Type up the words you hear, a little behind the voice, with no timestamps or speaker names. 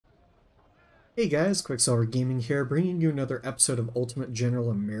Hey guys, Quicksilver Gaming here, bringing you another episode of Ultimate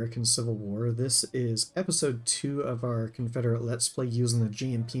General American Civil War. This is episode 2 of our Confederate Let's Play using the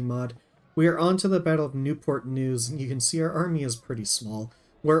J&P Mod. We are on to the Battle of Newport News, and you can see our army is pretty small.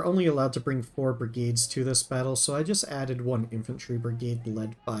 We're only allowed to bring 4 brigades to this battle, so I just added 1 infantry brigade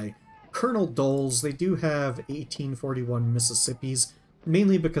led by Colonel Doles. They do have 1841 Mississippis,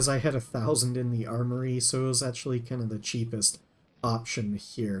 mainly because I had 1,000 in the armory, so it was actually kind of the cheapest option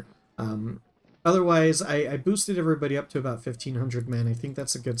here. Otherwise, I boosted everybody up to about 1,500 men. I think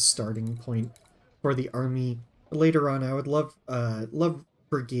that's a good starting point for the army. Later on, I would love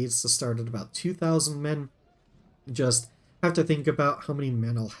brigades to start at about 2,000 men. Just have to think about how many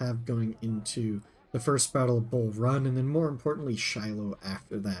men I'll have going into the first Battle of Bull Run, and then more importantly, Shiloh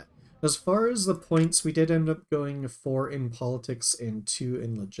after that. As far as the points, we did end up going 4 in politics and 2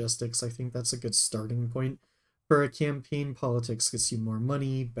 in logistics. I think that's a good starting point for a campaign. Politics gets you more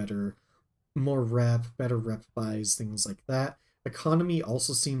money, more rep, better rep buys, things like that. Economy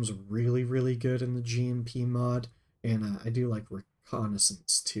also seems really, really good in the J&P mod, and I do like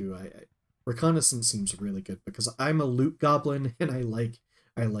reconnaissance too. Reconnaissance seems really good because I'm a loot goblin and I like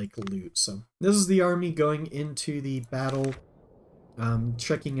loot. So this is the army going into the battle.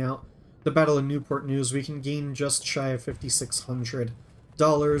 Checking out the Battle of Newport News, we can gain just shy of $5,600.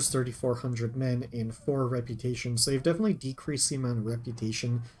 3,400 men, and 4 reputation. So they've definitely decreased the amount of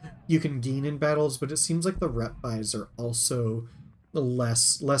reputation you can gain in battles, but it seems like the rep buys are also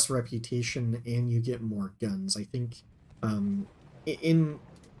less reputation, and you get more guns. I think in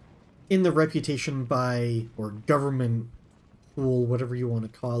the reputation buy or government pool, whatever you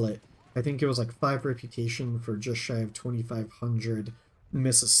want to call it, I think it was like 5 reputation for just shy of 2,500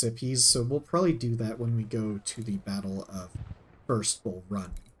 Mississippis. So we'll probably do that when we go to the Battle of First Bull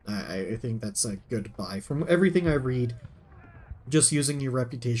Run. I think that's a good buy. From everything I read, just using your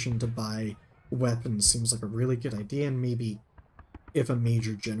reputation to buy weapons seems like a really good idea, and maybe if a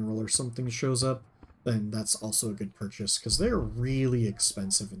major general or something shows up, then that's also a good purchase, because they're really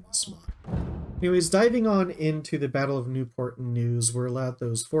expensive in this mod. Anyways, diving on into the Battle of Newport News, we're allowed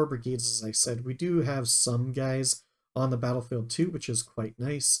those 4 brigades, as I said. We do have some guys on the battlefield too, which is quite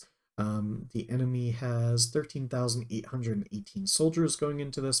nice. The enemy has 13,818 soldiers going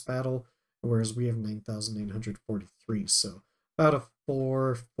into this battle, whereas we have 9,943. So about a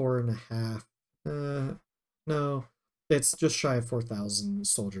 4.5. No, it's just shy of 4,000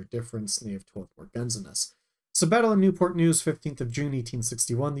 soldier difference, and they have 12 more guns than us. So Battle of Newport News, 15th of June,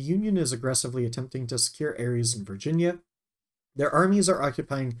 1861. The Union is aggressively attempting to secure areas in Virginia. Their armies are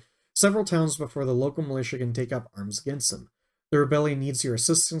occupying several towns before the local militia can take up arms against them. The rebellion needs your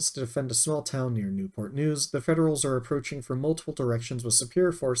assistance to defend a small town near Newport News. The Federals are approaching from multiple directions with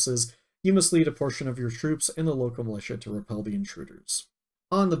superior forces. You must lead a portion of your troops and the local militia to repel the intruders.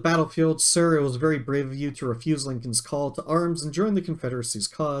 On the battlefield, sir, it was very brave of you to refuse Lincoln's call to arms and join the Confederacy's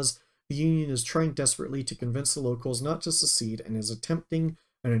cause. The Union is trying desperately to convince the locals not to secede and is attempting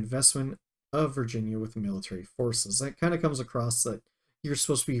an investment of Virginia with military forces. That kind of comes across that you're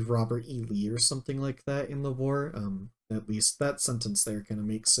supposed to be Robert E. Lee or something like that in the war. At least that sentence there kind of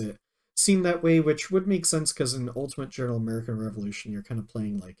makes it seem that way, which would make sense because in Ultimate General American Revolution, you're kind of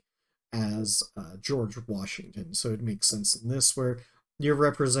playing like as George Washington. So it makes sense in this where you're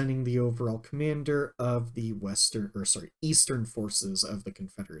representing the overall commander of the Eastern forces of the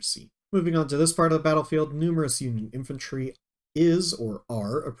Confederacy. Moving on to this part of the battlefield, numerous Union infantry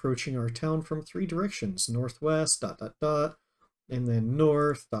are approaching our town from 3 directions: northwest, and then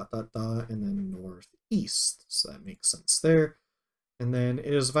north, and then northeast. So that makes sense there. And then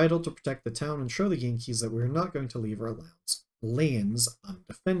it is vital to protect the town and show the Yankees that we are not going to leave our lands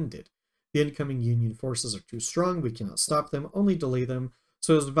undefended. The incoming Union forces are too strong. We cannot stop them, only delay them.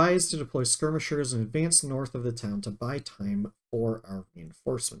 So it is advised to deploy skirmishers and advance north of the town to buy time for our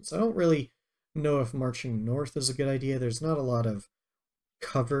reinforcements. I don't really know if marching north is a good idea. There's not a lot of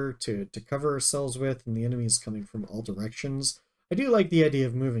cover to cover ourselves with, and the enemy is coming from all directions. I do like the idea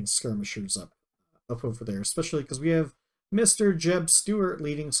of moving skirmishers up over there, especially because we have Mr. Jeb Stewart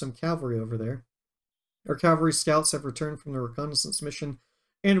leading some cavalry over there. Our cavalry scouts have returned from the reconnaissance mission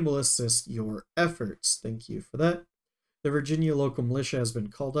and will assist your efforts. Thank you for that. The Virginia local militia has been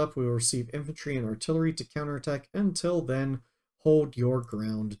called up. We will receive infantry and artillery to counterattack. Until then, hold your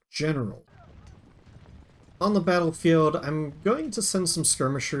ground, General. On the battlefield, I'm going to send some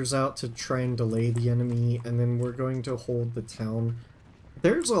skirmishers out to try and delay the enemy, and then we're going to hold the town.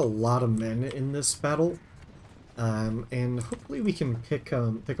 There's a lot of men in this battle, and hopefully we can pick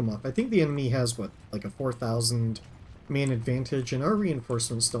them off. I think the enemy has, what, like a 4,000 man advantage, and our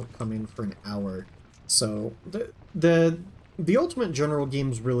reinforcements don't come in for an hour. So the the Ultimate General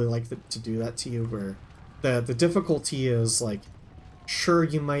games really like to do that to you, where the difficulty is, like, sure,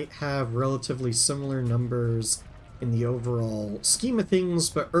 you might have relatively similar numbers in the overall scheme of things,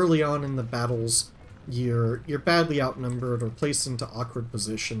 but early on in the battles, you're badly outnumbered or placed into awkward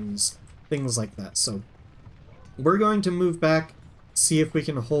positions, things like that. So we're going to move back, see if we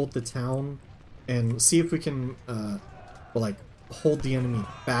can hold the town, and see if we can, like, hold the enemy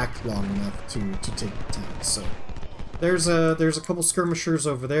back long enough to take the town. So there's a couple skirmishers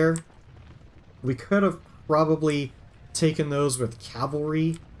over there. We could have probably taken those with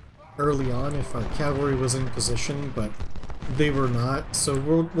cavalry early on if our cavalry was in position, but they were not. So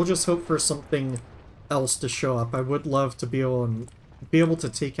we'll just hope for something else to show up. I would love to be able to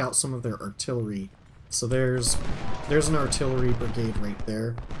take out some of their artillery. So there's an artillery brigade right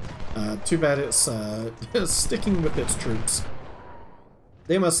there. Too bad it's sticking with its troops.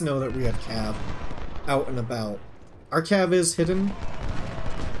 They must know that we have cav out and about. Our cav is hidden,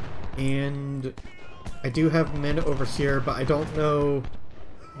 and I do have men over here, but I don't know.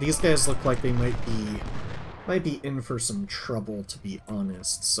 These guys look like they might be in for some trouble, to be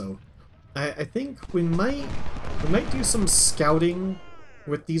honest. So I think we might do some scouting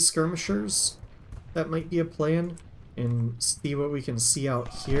with these skirmishers. That might be a plan, and see what we can see out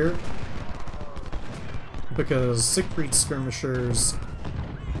here. Because Siegfried's skirmishers,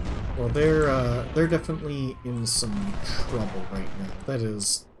 well, they're definitely in some trouble right now. That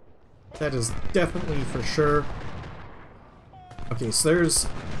is definitely for sure. Okay, so there's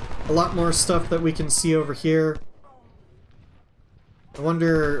a lot more stuff that we can see over here. I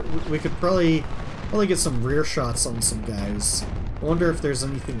wonder, we could probably get some rear shots on some guys. I wonder if there's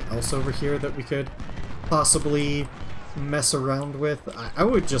anything else over here that we could possibly mess around with. I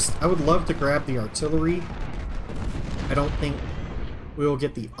would love to grab the artillery. I don't think we will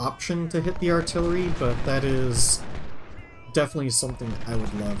get the option to hit the artillery, but that is definitely something I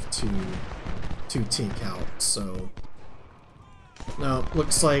would love to take out. So now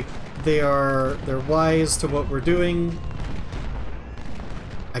looks like they're wise to what we're doing.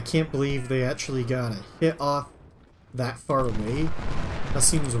 I can't believe they actually got a hit off that far away. That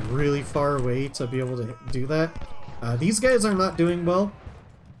seems really far away to be able to do that. These guys are not doing well,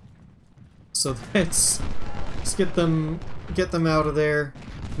 so let's get them out of there.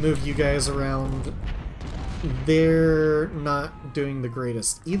 Move you guys around. They're not doing the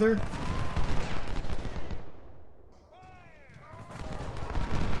greatest either.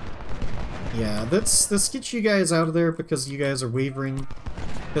 Yeah, let's get you guys out of there because you guys are wavering.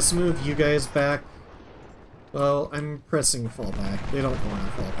 Let's move you guys back. Well, I'm pressing fallback. They don't want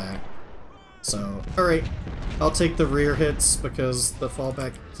to fall back. So, alright. I'll take the rear hits because the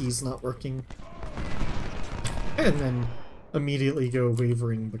fallback key's not working. And then immediately go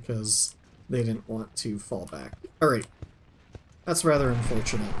wavering because they didn't want to fall back. Alright. That's rather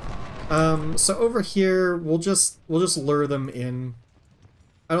unfortunate. So over here, we'll just lure them in.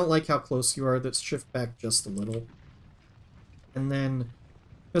 I don't like how close you are. Let's shift back just a little. And then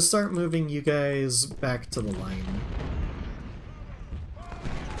let's start moving you guys back to the line.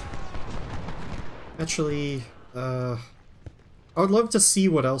 Actually, I would love to see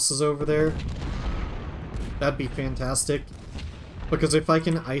what else is over there. That'd be fantastic. Because if I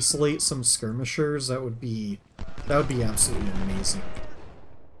can isolate some skirmishers, that would be absolutely amazing.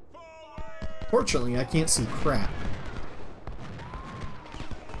 Fortunately, I can't see crap.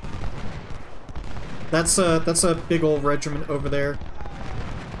 That's a big old regiment over there.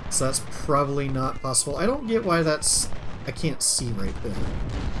 So that's probably not possible. I don't get why I can't see right there.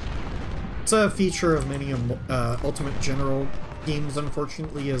 It's a feature of many Ultimate General games,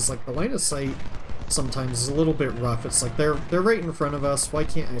 unfortunately, is like the line of sight sometimes is a little bit rough. It's like they're right in front of us. Why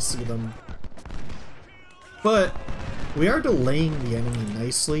can't I see them? But we are delaying the enemy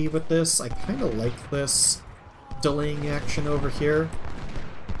nicely with this. I kind of like this delaying action over here.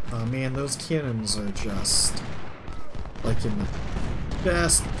 Oh man, those cannons are just like in the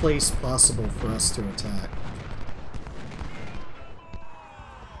best place possible for us to attack.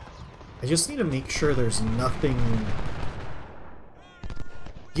 I just need to make sure there's nothing.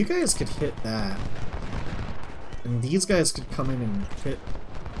 You guys could hit that. And these guys could come in and hit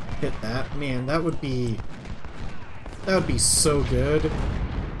that. Man, that would be so good.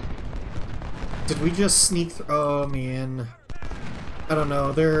 Did we just sneak through? Oh man. I don't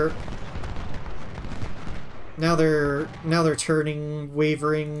know. Now they're turning,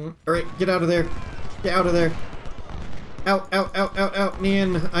 wavering. Alright, get out of there. Get out of there. Out, out, out, out, out.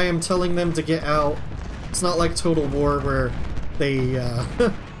 Man, I am telling them to get out. It's not like Total War where they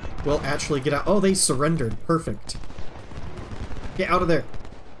will actually get out. Oh, they surrendered. Perfect. Get out of there.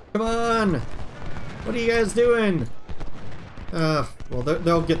 Come on. What are you guys doing? Well,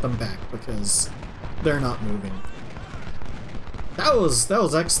 they'll get them back because they're not moving. That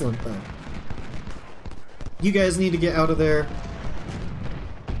was excellent, though. You guys need to get out of there.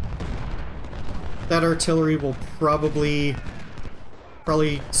 That artillery will probably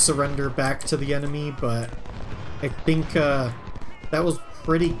surrender back to the enemy, but I think that was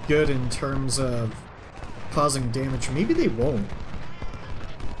pretty good in terms of causing damage. Maybe they won't.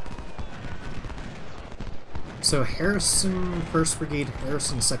 So Harrison 1st Brigade,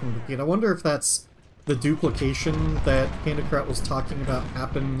 Harrison 2nd Brigade. I wonder if that's the duplication that Pandacrat was talking about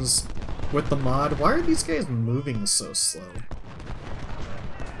happens with the mod. Why are these guys moving so slow?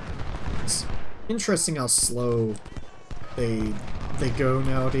 It's interesting how slow they go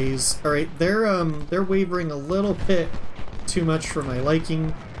nowadays. All right, they're wavering a little bit too much for my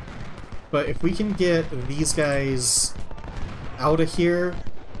liking, but if we can get these guys out of here,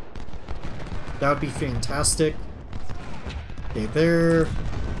 that would be fantastic. Okay, they're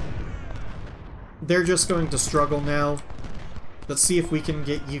just going to struggle now. Let's see if we can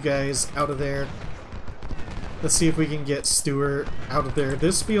get you guys out of there. Let's see if we can get Stewart out of there.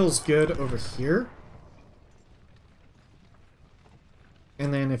 This feels good over here.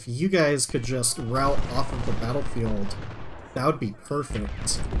 And then if you guys could just route off of the battlefield, that would be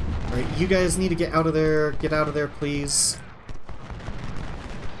perfect. Alright, you guys need to get out of there. Get out of there, please.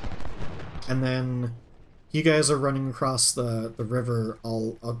 And then you guys are running across the river.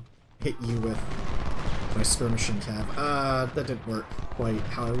 I'll hit you with my skirmishing cav. That didn't work quite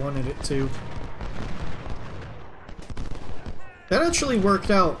how I wanted it to. That actually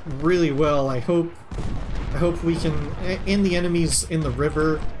worked out really well. I hope we can... And the enemies in the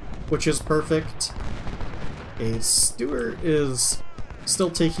river, which is perfect. Okay, Stewart is still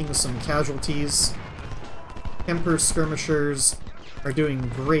taking some casualties. Emperor skirmishers are doing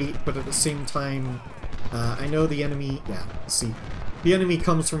great, but at the same time, I know the enemy... Yeah, see. The enemy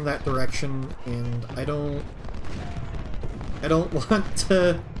comes from that direction, and I don't want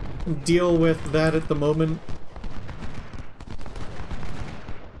to deal with that at the moment.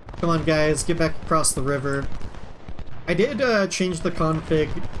 Come on, guys, get back across the river. I did change the config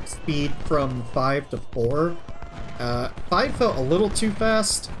speed from 5 to 4. 5 felt a little too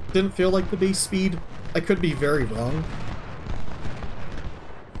fast. Didn't feel like the base speed. I could be very wrong.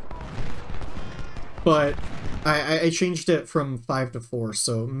 But I changed it from 5 to 4,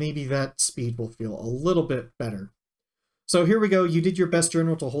 so maybe that speed will feel a little bit better. So here we go. You did your best,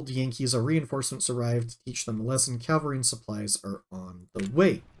 General, to hold the Yankees. Our reinforcements arrived to teach them a lesson. Cavalry and supplies are on the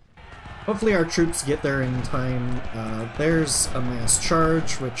way. Hopefully our troops get there in time. There's a mass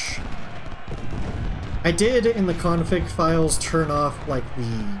charge, which I did in the config files turn off like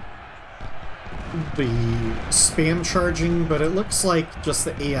the spam charging, but it looks like just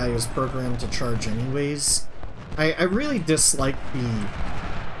the AI is programmed to charge anyways. I really dislike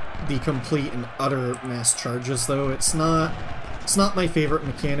the complete and utter mass charges, though. It's not my favorite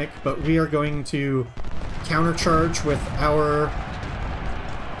mechanic, but we are going to countercharge with our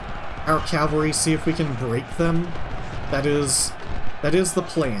cavalry, see if we can break them. That is the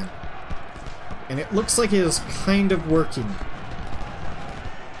plan. And it looks like it is kind of working.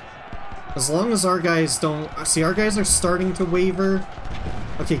 As long as our guys don't... See, our guys are starting to waver.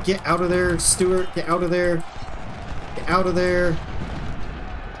 Okay, get out of there, Stewart. Get out of there. Get out of there.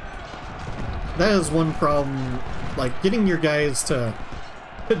 That is one problem. Like, getting your guys to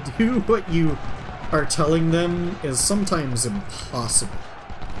do what you are telling them is sometimes impossible.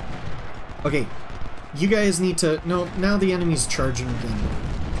 Okay, you guys need to... No, now the enemy's charging again.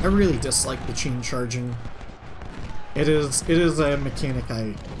 I really dislike the chain charging. It is a mechanic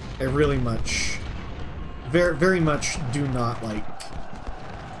I really much... very much do not like.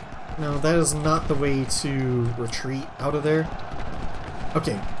 No, that is not the way to retreat out of there.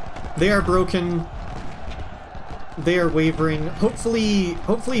 Okay, they are broken. They are wavering. Hopefully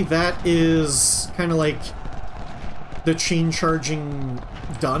that is kind of like the chain charging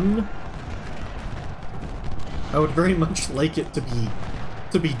done. I would very much like it to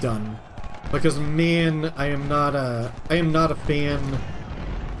be done, because man, I am not a fan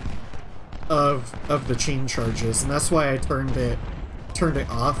of the chain charges, and that's why I turned it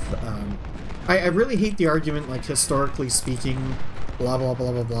off. I really hate the argument, like, historically speaking, blah blah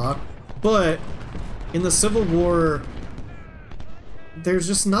blah blah blah, but in the Civil War, there's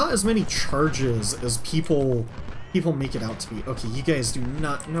just not as many charges as people make it out to be. Okay, you guys do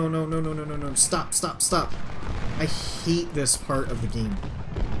not... No, stop. I hate this part of the game.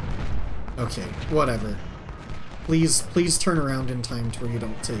 Okay, whatever. Please turn around in time to where you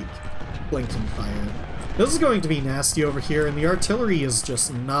don't take blinking fire. This is going to be nasty over here, and the artillery is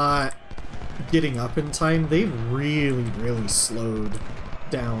just not getting up in time, they've really, really slowed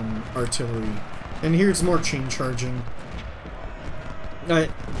down artillery. And here's more chain charging.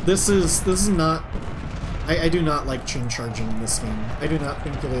 This is not... I do not like chain charging in this game. I do not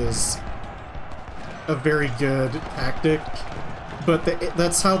think it is a very good tactic, but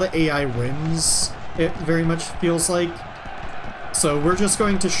that's how the AI wins, it very much feels like. So we're just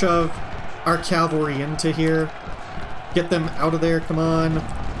going to shove our cavalry into here, get them out of there, come on.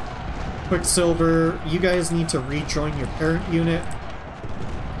 Quicksilver, you guys need to rejoin your parent unit.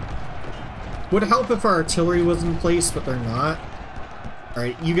 Would help if our artillery was in place, but they're not.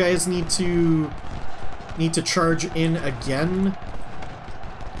 Alright, you guys need to charge in again.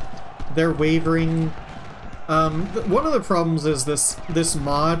 They're wavering. One of the problems is this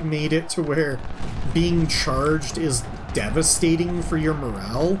mod made it to where being charged is devastating for your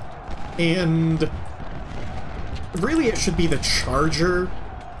morale, and really it should be the charger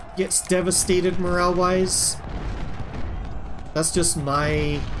gets devastated morale-wise. That's just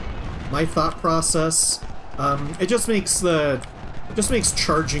my thought process. It just makes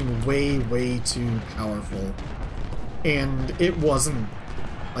charging way too powerful, and it wasn't.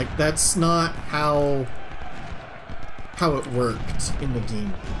 Like, that's not how it worked in the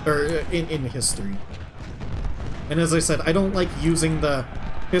game, or in history. And as I said, I don't like using the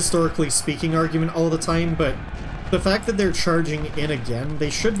historically speaking argument all the time, but the fact that they're charging in again, they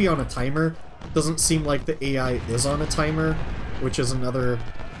should be on a timer. Doesn't seem like the AI is on a timer, which is another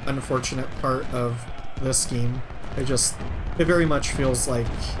unfortunate part of this game. It very much feels like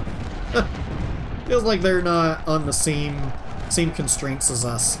they're not on the same constraints as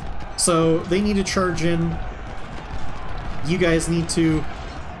us. So they need to charge in. You guys need to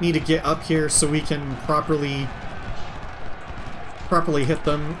get up here so we can properly hit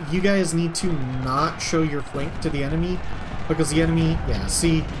them. You guys need to not show your flank to the enemy, because the enemy, yeah,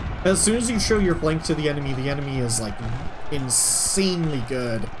 see, as soon as you show your flank to the enemy is like insanely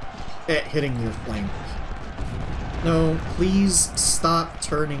good at hitting your flank. No, please stop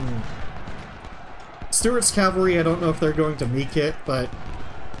turning. Stuart's cavalry, I don't know if they're going to make it, but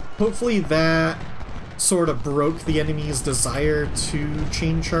hopefully that sort of broke the enemy's desire to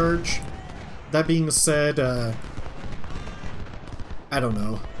chain charge. That being said, I don't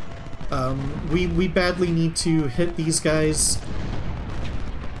know. We badly need to hit these guys.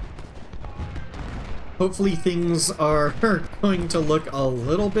 Hopefully things are going to look a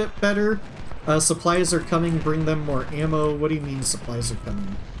little bit better. Supplies are coming, bring them more ammo. What do you mean supplies are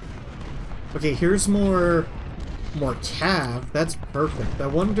coming? Okay, here's more cav. That's perfect. I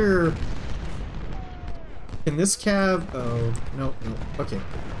wonder... Can this cav... Oh, no. Okay.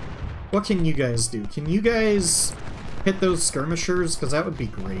 What can you guys do? Can you guys hit those skirmishers? Because that would be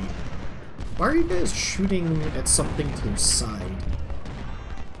great. Why are you guys shooting at something to your side?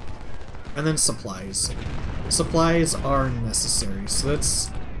 And then supplies. Supplies are necessary. So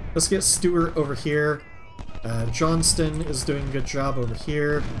let's get Stuart over here. Johnston is doing a good job over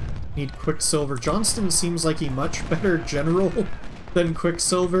here. Need Quicksilver. Johnston seems like a much better general than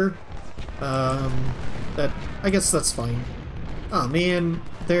Quicksilver. I guess that's fine. Oh man,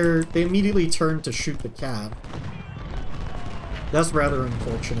 they immediately turned to shoot the cav. That's rather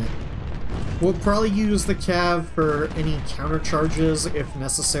unfortunate. We'll probably use the cav for any counter charges if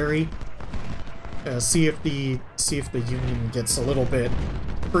necessary. See if the Union gets a little bit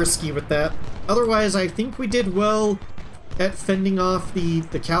frisky with that. Otherwise, I think we did well at fending off the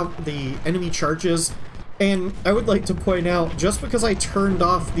enemy charges. And I would like to point out, just because I turned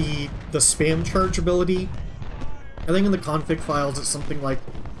off the spam charge ability, I think in the config files it's something like,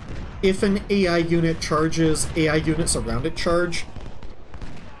 if an AI unit charges, AI units around it charge.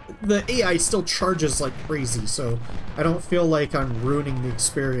 The AI still charges like crazy, so I don't feel like I'm ruining the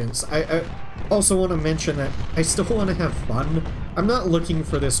experience. I also want to mention that I still want to have fun. I'm not looking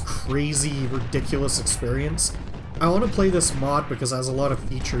for this crazy, ridiculous experience. I want to play this mod because it has a lot of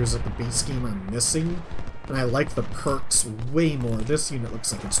features that the base game are missing, and I like the perks way more. This unit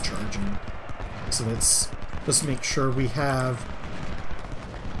looks like it's charging. So let's make sure we have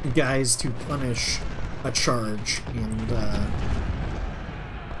guys to punish a charge, and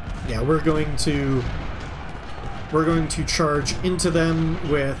yeah, we're going to charge into them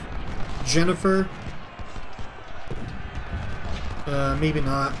with Jennifer. Maybe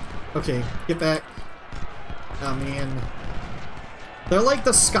not. Okay, get back. Oh man. They're like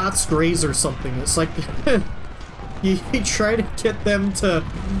the Scots Greys or something. It's like you try to get them to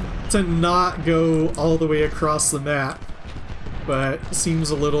not go all the way across the map, but it seems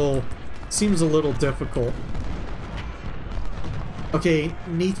a little difficult. Okay,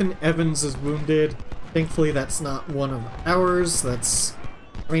 Nathan Evans is wounded. Thankfully that's not one of ours. That's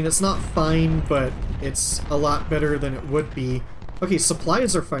I mean, it's not fine, but it's a lot better than it would be. Okay,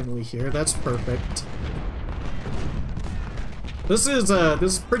 supplies are finally here. That's perfect. This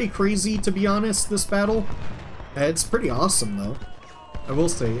is pretty crazy, to be honest, this battle. It's pretty awesome, though. I will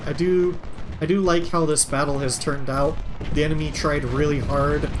say, I do like how this battle has turned out. The enemy tried really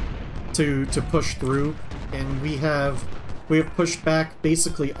hard to push through, and we have pushed back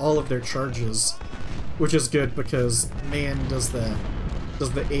basically all of their charges, which is good because, man, does the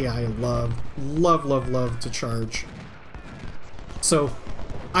AI love to charge. So,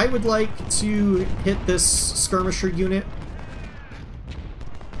 I would like to hit this skirmisher unit,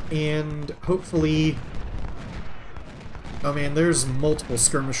 and hopefully... Oh man, there's multiple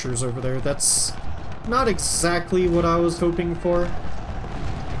skirmishers over there. That's not exactly what I was hoping for.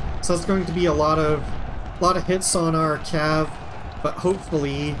 So that's going to be a lot of hits on our cav, but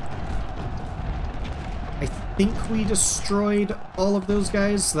hopefully... I think we destroyed all of those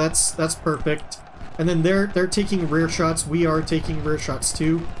guys. That's perfect. And then they're taking rear shots. We are taking rear shots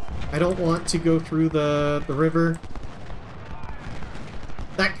too. I don't want to go through the river.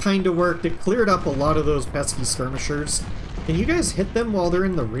 That kind of worked. It cleared up a lot of those pesky skirmishers. Can you guys hit them while they're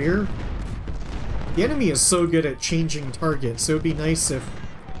in the rear? The enemy is so good at changing targets. It would be nice if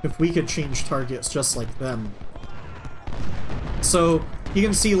we could change targets just like them. So, you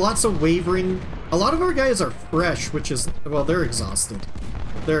can see lots of wavering. A lot of our guys are fresh, which is... Well, they're exhausted.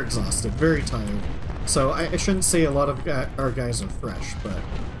 They're exhausted. Very tired. So, I shouldn't say a lot of our guys are fresh, but...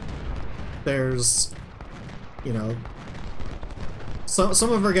 There's... You know...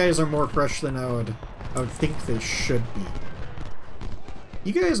 Some of our guys are more fresh than I would think they should be.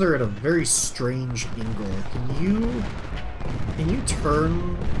 You guys are at a very strange angle. Can you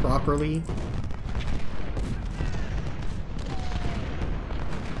turn properly?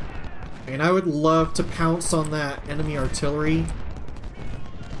 And I would love to pounce on that enemy artillery.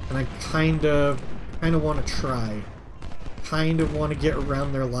 And I kind of want to try. Kind of want to get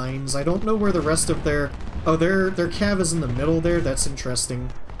around their lines. I don't know where the rest of their... Oh, their cav is in the middle there. That's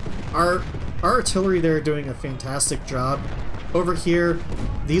interesting. Our artillery there are doing a fantastic job. Over here,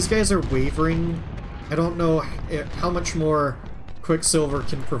 these guys are wavering. I don't know how much more Quicksilver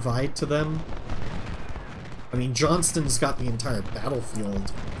can provide to them. I mean, Johnston's got the entire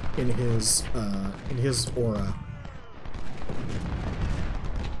battlefield in his aura.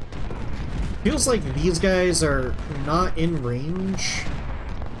 Feels like these guys are not in range.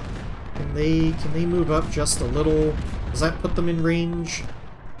 Can they move up just a little? Does that put them in range?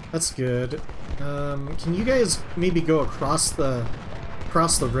 That's good. Can you guys maybe go across the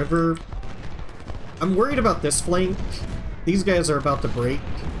river? I'm worried about this flank. These guys are about to break.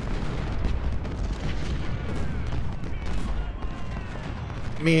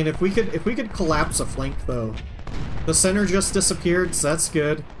 Man, if we could collapse a flank though. The center just disappeared, so that's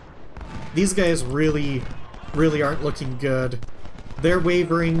good. These guys really aren't looking good. They're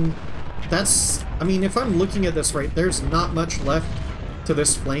wavering. That's... I mean, if I'm looking at this right, there's not much left to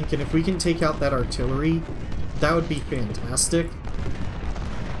this flank, and if we can take out that artillery, that would be fantastic.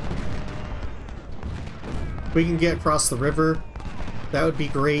 If we can get across the river, that would be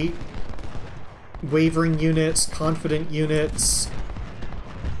great. Wavering units, confident units.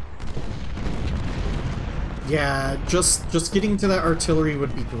 Yeah, just getting to that artillery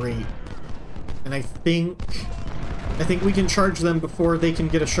would be great. And I think we can charge them before they can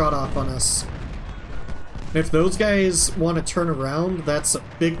get a shot off on us. And if those guys want to turn around, that's a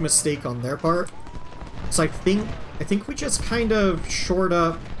big mistake on their part. So I think we just kind of shored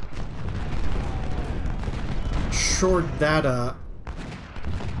that up.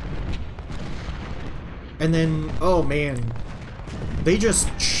 And then, oh man, they just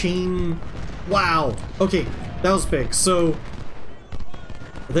chain... Wow. Okay, that was big. So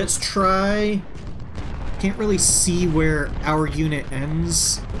let's try... Can't really see where our unit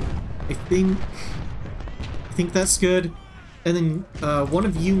ends. I think that's good. And then one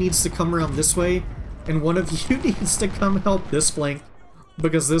of you needs to come around this way, and one of you needs to come help this flank,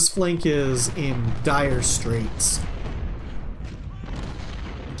 because this flank is in dire straits.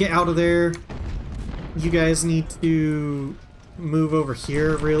 Get out of there. You guys need to move over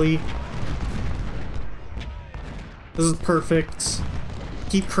here, really. This is perfect.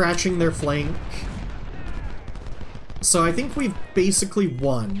 Keep crashing their flank. So I think we've basically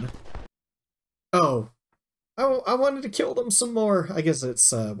won. Oh. I wanted to kill them some more. I guess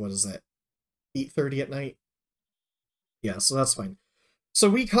it's, what is that? 8:30 at night? Yeah, so that's fine. So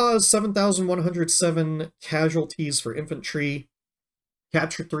we caused 7,107 casualties for infantry,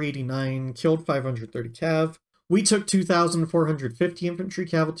 captured 389, killed 530 cav. We took 2,450 infantry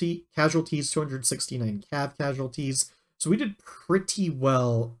casualties, 269 cav casualties. So we did pretty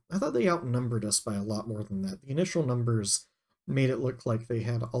well. I thought they outnumbered us by a lot more than that. The initial numbers made it look like they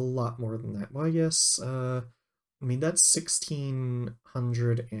had a lot more than that. Well, yes, I mean, that's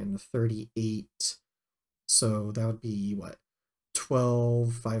 1,638. So that would be, what,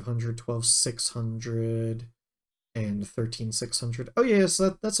 12,500, 12,600, and 13,600. Oh, yeah,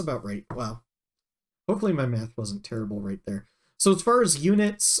 so that's about right. Wow. Hopefully my math wasn't terrible right there. So as far as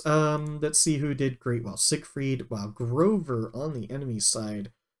units, let's see who did great. Well, Siegfried, wow, Grover on the enemy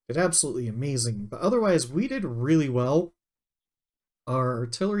side did absolutely amazing. But otherwise, we did really well. Our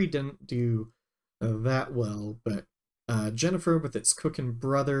artillery didn't do that well, but Jennifer with its cook and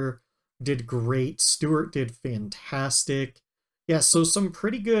brother did great. Stuart did fantastic. Yeah, so some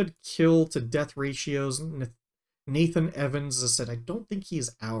pretty good kill to death ratios. Nathan Evans has said, I don't think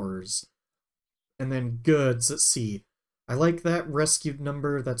he's ours. And then goods, let's see. I like that rescued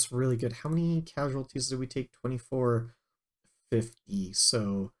number. That's really good. How many casualties did we take? 2,450.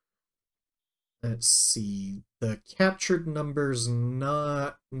 So let's see. The captured number's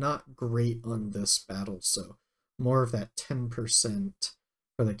not great on this battle. So more of that 10%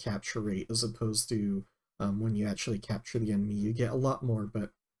 for the capture rate as opposed to when you actually capture the enemy. You get a lot more,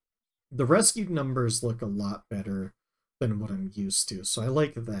 but the rescued numbers look a lot better than what I'm used to. So I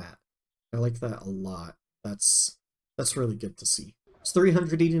like that. I like that a lot. That's really good to see. It's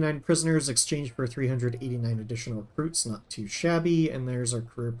 389 prisoners exchanged for 389 additional recruits, not too shabby, and there's our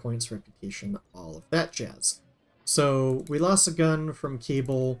career points, reputation, all of that jazz. So we lost a gun from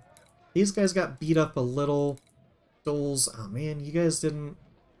Cable. These guys got beat up a little. Doles, oh man, you guys didn't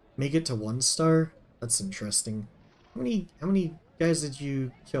make it to 1 star? That's interesting. How many guys did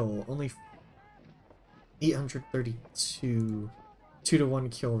you kill? Only 832.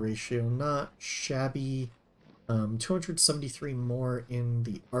 2-to-1 kill ratio, not shabby. 273 more in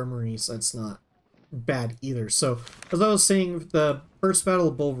the armory, so that's not bad either. So, as I was saying, the first Battle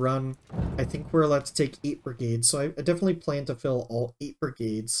of Bull Run, I think we're allowed to take 8 brigades, so I definitely plan to fill all 8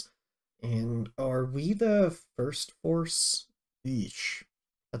 brigades. And are we the first force? Eesh.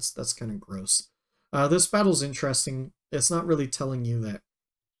 That's kind of gross. This battle's interesting. It's not really telling you that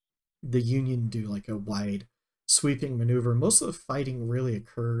the Union do like a wide sweeping maneuver. Most of the fighting really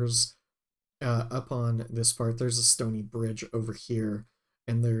occurs up on this part. There's a stony bridge over here,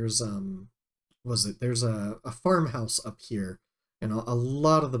 and there's there's a farmhouse up here, and a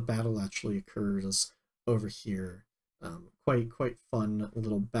lot of the battle actually occurs over here. Quite fun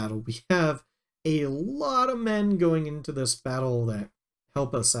little battle. We have a lot of men going into this battle that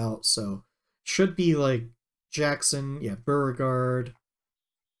help us out, so should be like Jackson, yeah, Beauregard.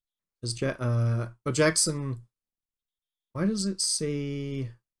 Is Jackson. Why does it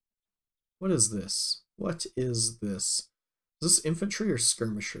say... What is this? What is this? Is this infantry or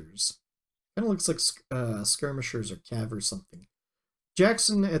skirmishers? Kind of looks like skirmishers or cav or something.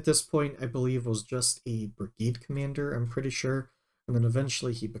 Jackson, at this point, I believe, was just a brigade commander, I'm pretty sure. And then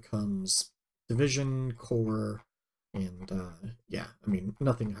eventually he becomes division, corps, and, yeah, I mean,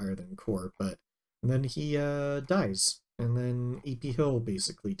 nothing higher than corps, but... And then he, dies. And then AP Hill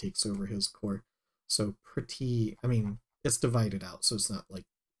basically takes over his corps. So pretty... I mean... It's divided out, so it's not like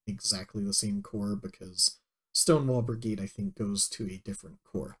exactly the same corps because Stonewall Brigade, I think, goes to a different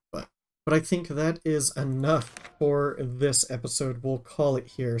corps. But I think that is enough for this episode. We'll call it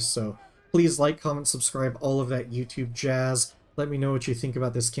here. So please like, comment, subscribe, all of that YouTube jazz. Let me know what you think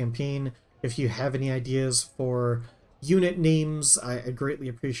about this campaign. If you have any ideas for unit names, I greatly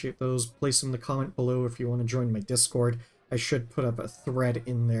appreciate those. Place them in the comment below if you want to join my Discord. I should put up a thread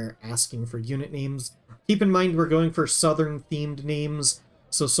in there asking for unit names. Keep in mind we're going for Southern-themed names,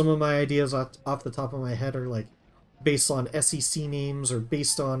 so some of my ideas off the top of my head are like based on SEC names or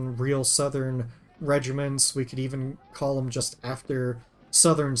based on real Southern regiments. We could even call them just after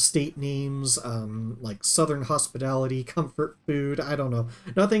Southern state names, like Southern Hospitality, Comfort Food, I don't know.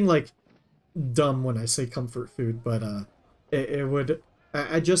 Nothing like dumb when I say Comfort Food, but it would...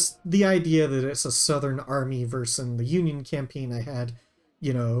 I just, the idea that it's a Southern Army versus in the Union campaign I had,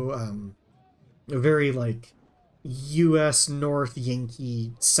 you know, a very, like, U.S. North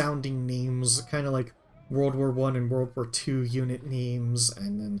Yankee sounding names, kind of like World War I and World War II unit names,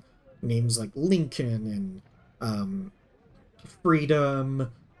 and then names like Lincoln and Freedom,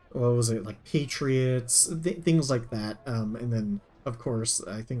 what was it, like Patriots, things like that, and then, of course,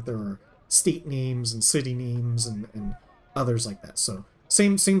 I think there are state names and city names and others like that, so...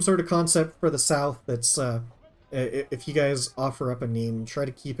 Same sort of concept for the South. That's if you guys offer up a name, try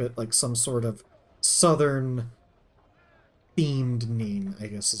to keep it like some sort of Southern themed name, I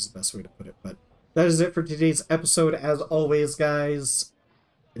guess is the best way to put it. But that is it for today's episode. As always, guys,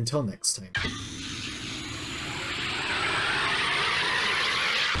 until next time.